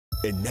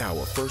And now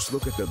a first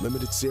look at the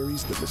limited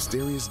series, The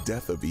Mysterious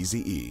Death of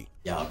Eazy-E.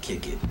 Y'all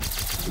kick it.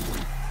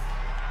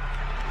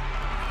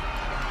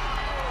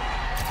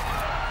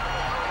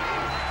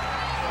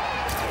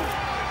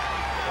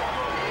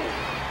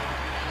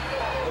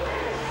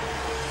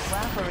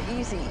 Rapper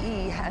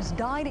Eazy-E has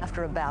died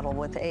after a battle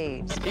with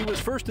AIDS. He was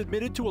first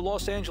admitted to a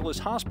Los Angeles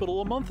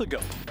hospital a month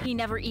ago. He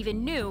never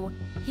even knew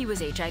he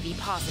was HIV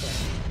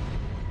positive.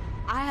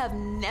 I have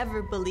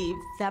never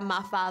believed that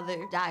my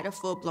father died of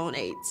full-blown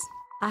AIDS.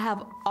 I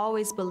have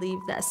always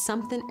believed that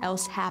something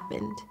else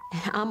happened,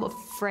 and I'm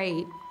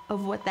afraid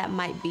of what that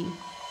might be.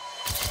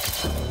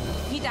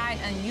 He died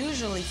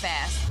unusually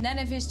fast. None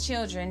of his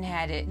children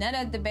had it. None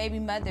of the baby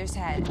mothers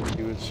had it.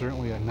 He was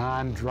certainly a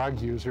non-drug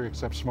user,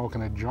 except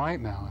smoking a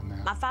joint now and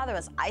then. My father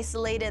was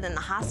isolated in the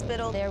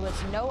hospital. There was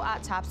no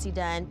autopsy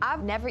done.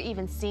 I've never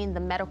even seen the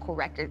medical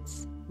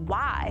records.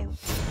 Why?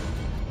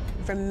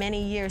 For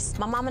many years,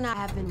 my mom and I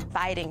have been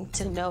fighting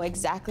to know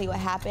exactly what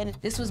happened.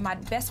 This was my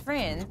best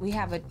friend. We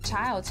have a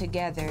child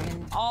together,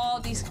 and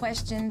all these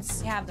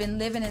questions have been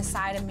living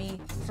inside of me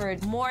for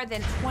more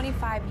than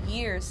 25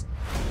 years.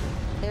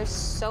 There's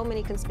so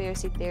many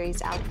conspiracy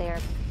theories out there.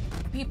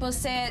 People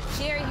said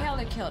Jerry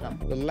Heller killed him.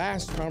 The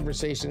last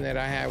conversation that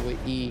I had with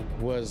E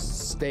was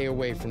stay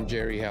away from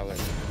Jerry Heller.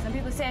 Some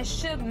people said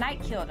Suge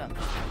Knight killed him.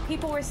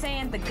 People were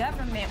saying the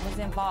government was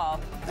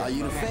involved. Are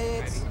you the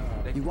feds?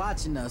 You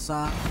watching us,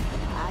 huh?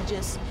 I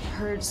just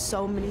heard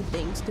so many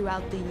things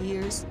throughout the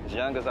years. As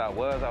young as I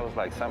was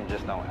like, something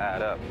just don't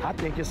add up. I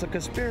think it's a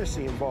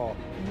conspiracy involved.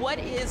 What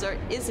is or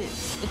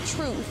isn't the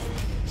truth?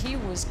 He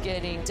was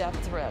getting death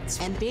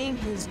threats. And being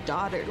his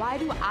daughter, why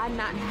do I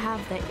not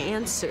have the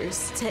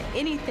answers to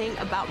anything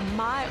about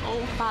my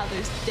own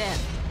father's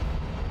death?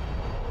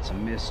 It's a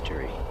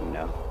mystery, you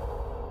know?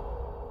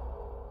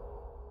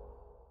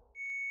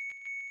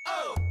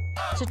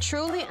 To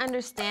truly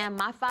understand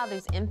my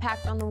father's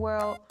impact on the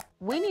world,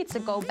 we need to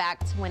go back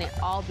to when it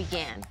all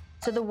began,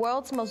 to the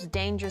world's most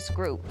dangerous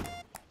group,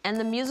 and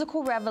the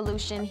musical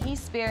revolution he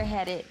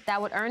spearheaded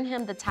that would earn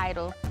him the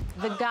title,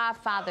 the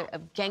godfather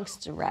of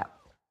gangster rap.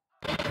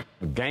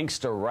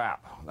 Gangster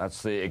rap.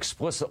 That's the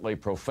explicitly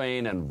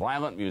profane and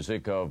violent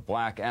music of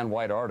black and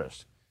white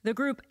artists. The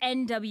group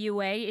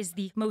NWA is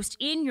the most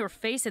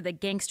in-your-face of the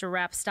gangster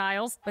rap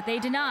styles, but they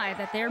deny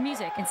that their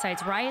music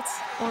incites riots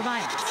or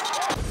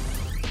violence.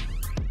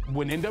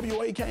 When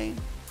NWA came,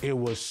 it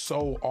was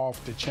so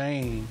off the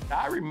chain.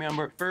 I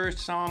remember first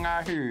song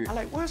I heard. I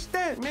like, what's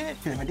that, man?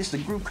 This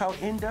is a group called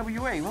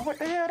NWA. Well, what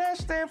the hell that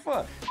stand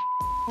for?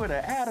 With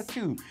an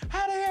attitude.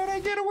 How the hell they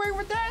get away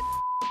with that?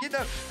 You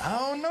know, I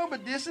don't know,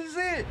 but this is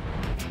it.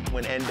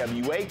 When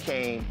NWA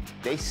came,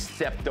 they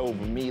stepped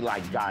over me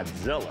like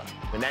Godzilla.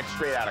 When that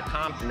Straight Outta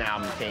Compton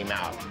album came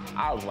out,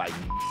 I was like,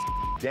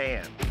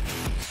 damn.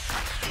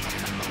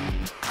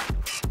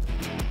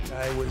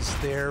 I was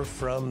there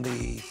from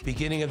the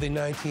beginning of the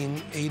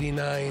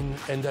 1989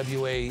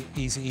 NWA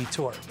Eazy-E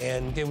tour,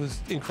 and it was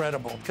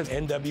incredible because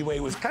NWA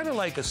was kind of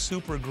like a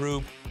super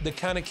group that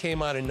kind of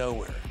came out of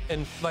nowhere.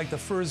 And like the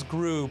first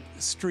group,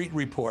 street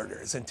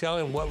reporters, and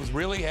telling what was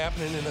really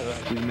happening in the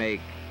hood. We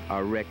make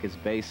our records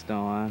based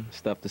on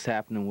stuff that's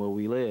happening where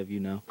we live, you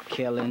know?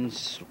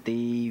 Killings,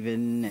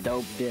 thieving,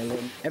 dope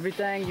dealing.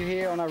 Everything you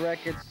hear on our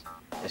records,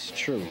 it's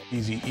true.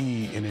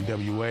 Eazy-E and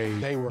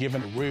NWA, they were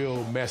giving a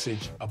real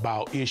message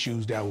about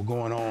issues that were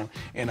going on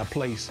in a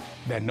place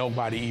that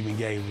nobody even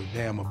gave a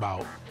damn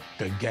about.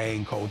 The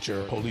gang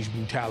culture, police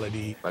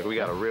brutality. Like, we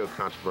got a real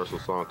controversial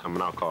song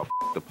coming out called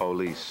F the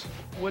Police.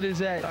 What is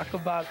that? Talk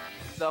about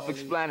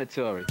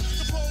self-explanatory.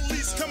 The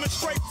police coming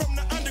straight from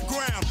the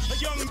underground. A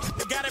young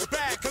got it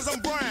bad because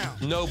I'm brown.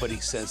 Nobody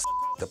says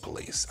the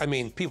police. I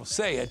mean, people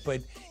say it,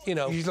 but, you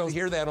know, you don't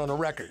hear that on a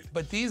record.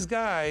 But these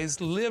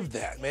guys lived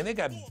that, man. They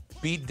got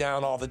beat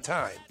down all the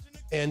time.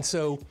 And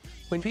so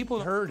when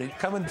people heard it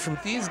coming from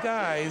these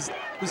guys, it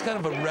was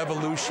kind of a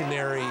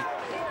revolutionary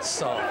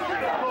song.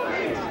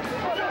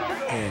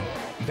 And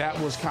that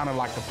was kind of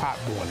like the pot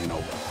boiling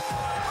over.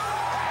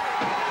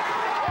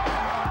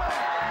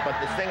 But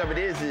the thing of it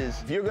is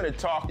if you're gonna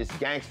talk this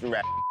gangster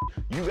rap,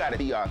 you gotta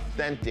be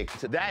authentic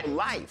to that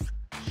life,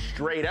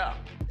 straight up.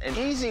 And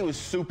Eazy was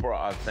super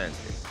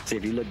authentic. See,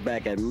 if you look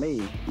back at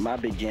me, my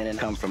beginning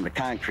come from the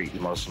concrete.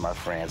 Most of my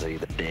friends are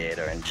either dead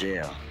or in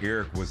jail.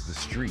 Eric was the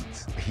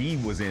streets. He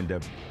was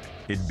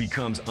it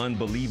becomes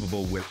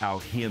unbelievable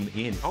without him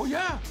in it. Oh,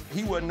 yeah.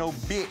 He wasn't no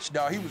bitch,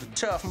 dog. He was a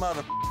tough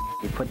mother.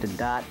 You put the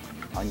dot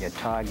on your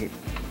target,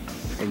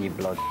 and you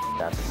blow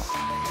out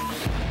the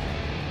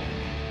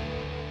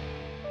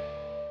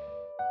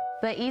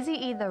But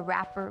Eazy-E the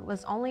rapper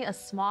was only a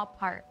small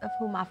part of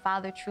who my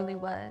father truly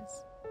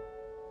was.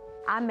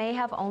 I may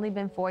have only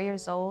been 4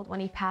 years old when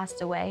he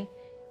passed away,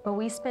 but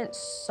we spent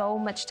so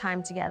much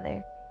time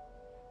together.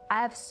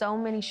 I have so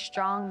many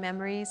strong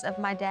memories of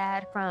my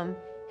dad, from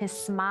his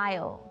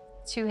smile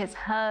to his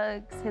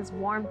hugs, his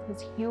warmth,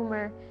 his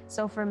humor.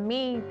 So for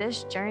me,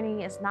 this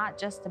journey is not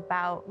just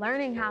about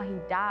learning how he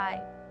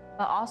died,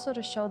 but also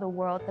to show the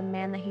world the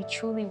man that he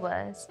truly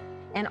was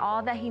and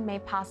all that he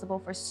made possible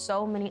for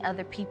so many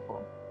other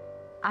people.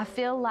 I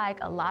feel like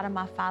a lot of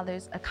my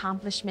father's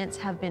accomplishments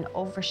have been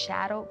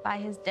overshadowed by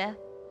his death,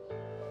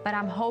 but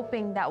I'm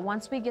hoping that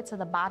once we get to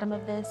the bottom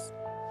of this,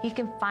 he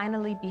can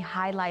finally be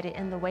highlighted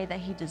in the way that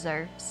he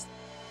deserves.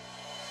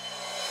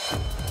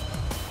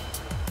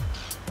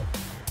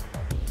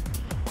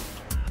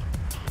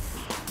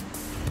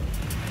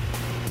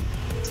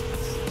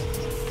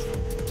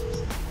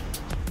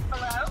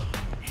 Hello?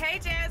 Hey,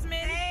 Jasmine.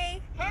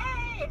 Hey.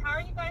 Hey, how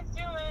are you guys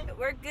doing?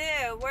 We're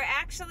good. We're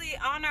actually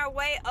on our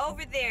way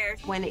over there.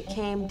 When it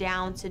came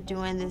down to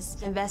doing this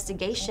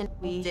investigation,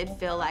 we did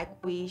feel like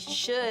we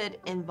should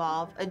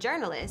involve a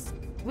journalist.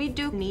 We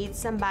do need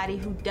somebody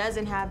who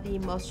doesn't have the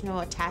emotional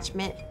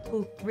attachment,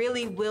 who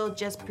really will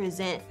just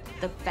present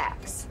the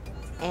facts.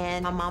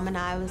 And my mom and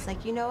I was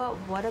like, you know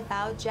what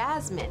about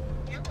Jasmine?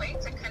 Can't wait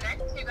to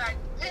connect you guys.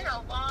 It's been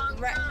a long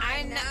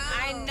time.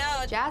 I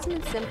know.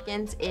 Jasmine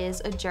Simpkins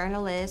is a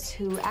journalist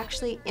who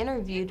actually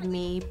interviewed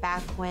me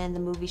back when the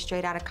movie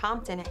Straight Outta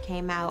Compton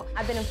came out.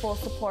 I've been in full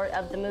support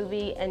of the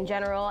movie in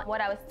general.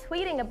 What I was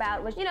tweeting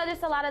about was,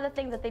 there's a lot of the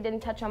things that they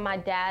didn't touch on my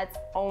dad's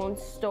own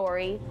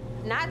story.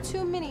 Not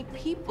too many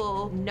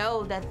people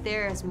know that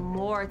there is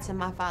more to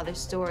my father's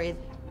story.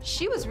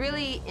 She was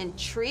really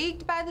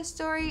intrigued by the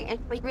story and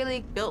we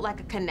really built like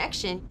a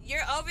connection.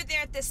 You're over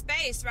there at the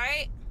space,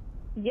 right?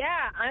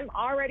 Yeah, I'm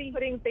already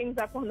putting things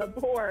up on the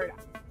board.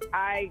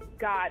 I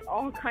got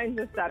all kinds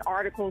of stuff,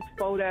 articles,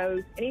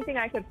 photos, anything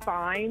I could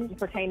find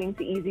pertaining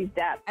to Eazy's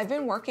death. I've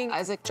been working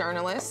as a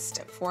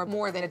journalist for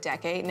more than a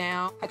decade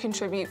now. I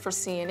contribute for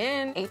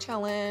CNN,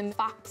 HLN,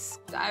 Fox.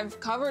 I've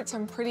covered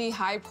some pretty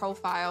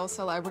high-profile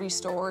celebrity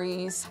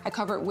stories. I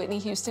covered Whitney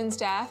Houston's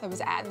death. I was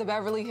at the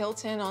Beverly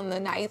Hilton on the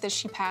night that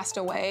she passed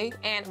away,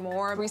 and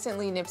more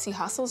recently, Nipsey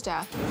Hussle's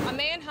death. A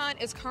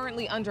manhunt is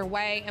currently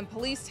underway, and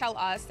police tell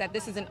us that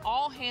this is an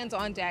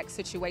all-hands-on-deck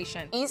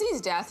situation.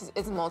 Eazy's death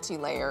is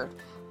multi-layered.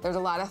 There's a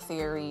lot of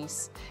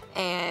theories,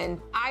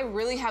 and I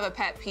really have a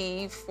pet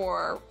peeve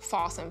for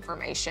false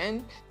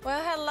information.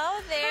 Well,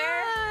 hello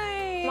there.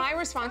 Hi. My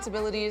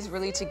responsibility is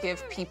really to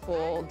give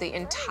people the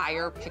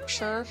entire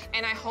picture,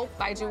 and I hope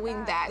by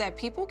doing that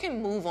people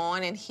can move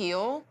on and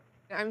heal.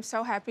 I'm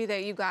so happy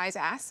that you guys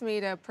asked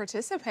me to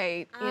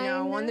participate,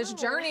 on this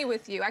journey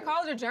with you. I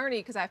call it a journey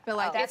because I feel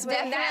like it's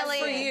been that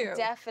for you.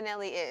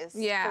 Definitely is,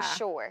 yeah, for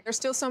sure. There's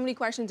still so many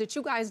questions that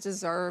you guys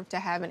deserve to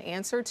have an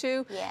answer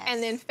to. Yes.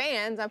 And then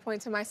fans, I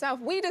point to myself,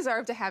 we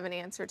deserve to have an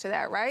answer to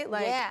that, right?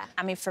 Yeah.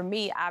 I mean, for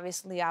me,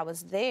 obviously, I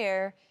was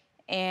there,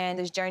 and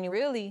this journey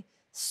really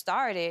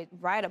started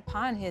right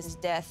upon his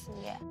death.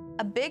 Yeah.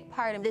 A big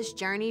part of this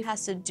journey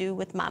has to do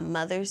with my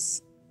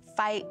mother's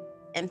fight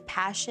and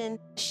passion.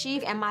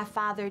 She and my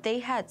father, they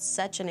had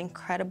such an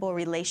incredible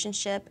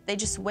relationship. They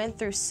just went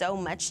through so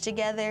much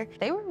together.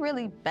 They were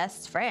really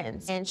best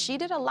friends. And she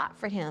did a lot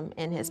for him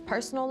in his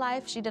personal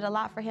life. She did a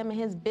lot for him in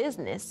his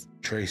business.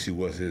 Tracy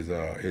was his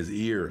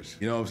ears.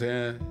 You know what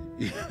I'm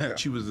saying?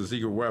 She was the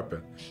secret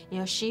weapon.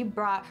 She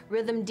brought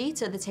Rhythm D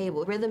to the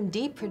table. Rhythm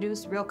D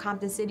produced Real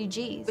Compton City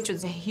G's, which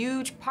was a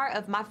huge part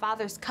of my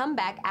father's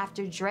comeback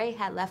after Dre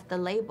had left the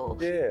label.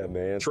 Yeah,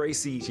 man.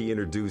 Tracy, she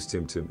introduced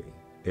him to me.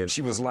 And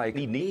she was like,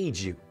 he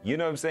needs you. You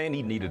know what I'm saying?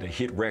 He needed a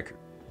hit record.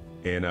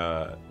 And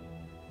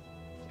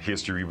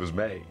history was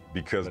made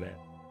because of that.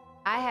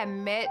 I had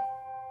met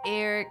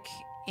Eric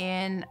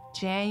in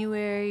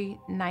January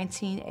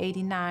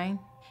 1989,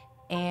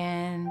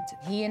 and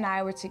he and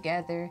I were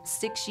together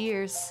 6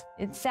 years.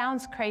 It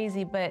sounds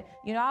crazy, but,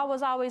 I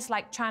was always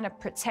like trying to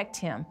protect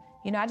him.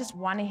 I just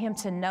wanted him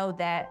to know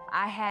that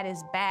I had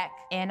his back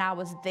and I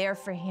was there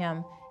for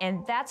him.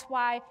 And that's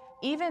why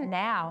even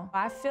now,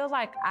 I feel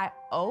like I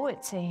owe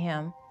it to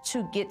him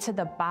to get to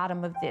the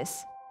bottom of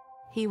this.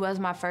 He was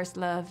my first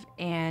love,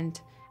 and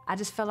I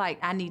just feel like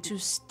I need to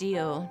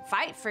still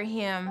fight for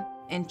him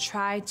and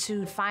try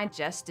to find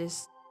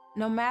justice,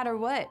 no matter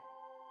what.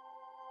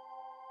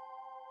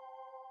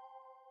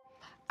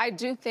 I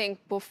do think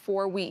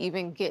before we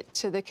even get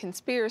to the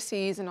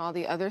conspiracies and all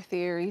the other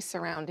theories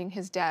surrounding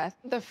his death,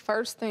 the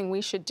first thing we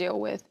should deal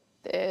with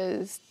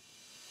is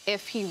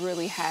if he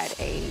really had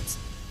AIDS.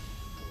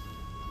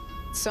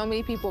 So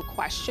many people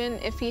question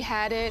if he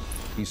had it.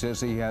 He says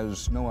he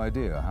has no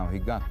idea how he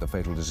got the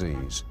fatal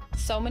disease.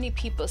 So many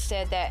people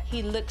said that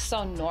he looked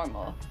so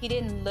normal. He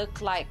didn't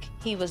look like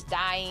he was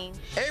dying.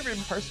 Every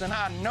person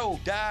I know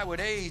died with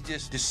AIDS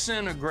just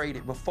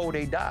disintegrated before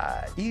they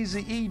died.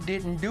 Eazy-E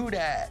didn't do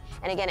that.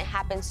 And again, it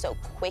happened so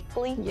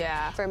quickly.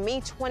 Yeah. For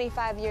me,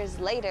 25 years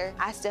later,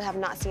 I still have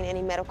not seen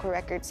any medical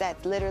records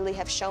that literally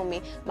have shown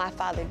me my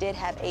father did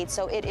have AIDS.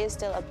 So it is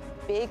still a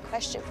big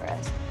question for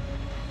us.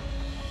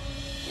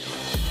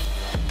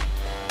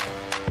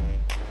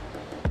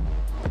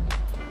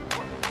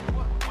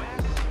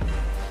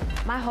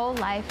 My whole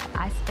life,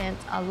 I spent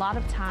a lot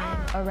of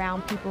time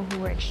around people who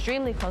were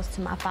extremely close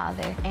to my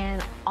father,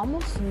 and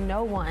almost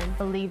no one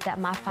believed that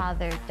my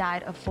father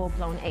died of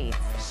full-blown AIDS.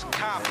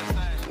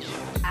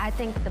 I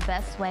think the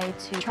best way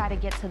to try to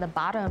get to the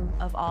bottom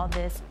of all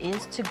this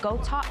is to go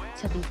talk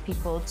to these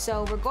people.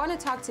 So we're going to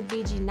talk to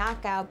BG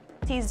Knockout.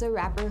 He's a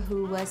rapper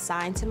who was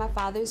signed to my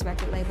father's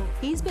record label.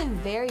 He's been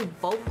very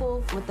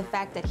vocal with the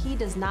fact that he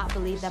does not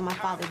believe that my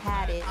father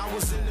had it. I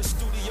was in the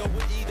studio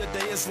with E the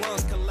day his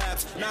lungs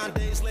collapsed. 9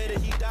 days later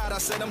he died, I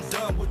said I'm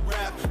done with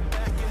rap.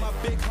 Back in my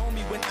big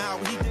homie went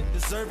out, he didn't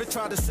deserve it.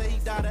 Tried to say he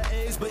died of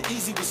AIDS, but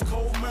Eazy was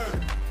cold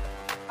murder.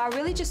 I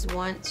really just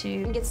want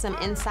to get some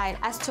insight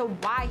as to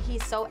why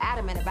he's so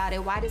adamant about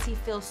it. Why does he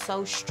feel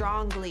so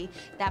strongly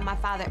that my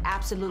father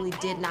absolutely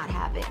did not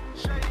have it?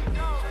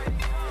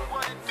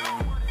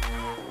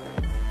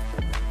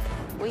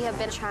 We have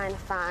been trying to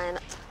find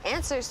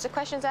answers to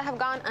questions that have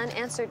gone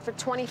unanswered for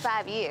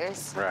 25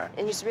 years. Right.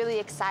 And just really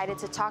excited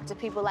to talk to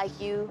people like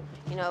you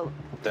know,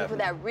 people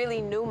that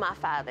really knew my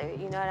father,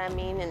 you know what I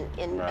mean?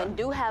 And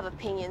do have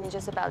opinions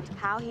just about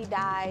how he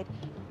died,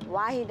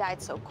 why he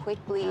died so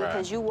quickly,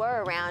 because you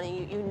were around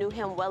and you knew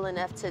him well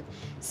enough to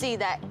see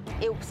that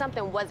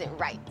something wasn't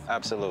right.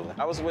 Absolutely.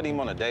 I was with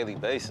him on a daily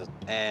basis,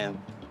 and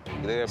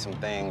there are some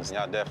things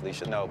y'all definitely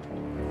should know.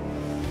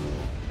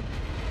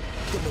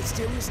 The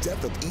Mysterious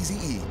Death of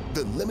Eazy-E,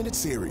 the limited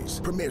series,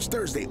 premieres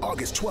Thursday,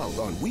 August 12th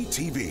on WE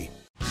TV.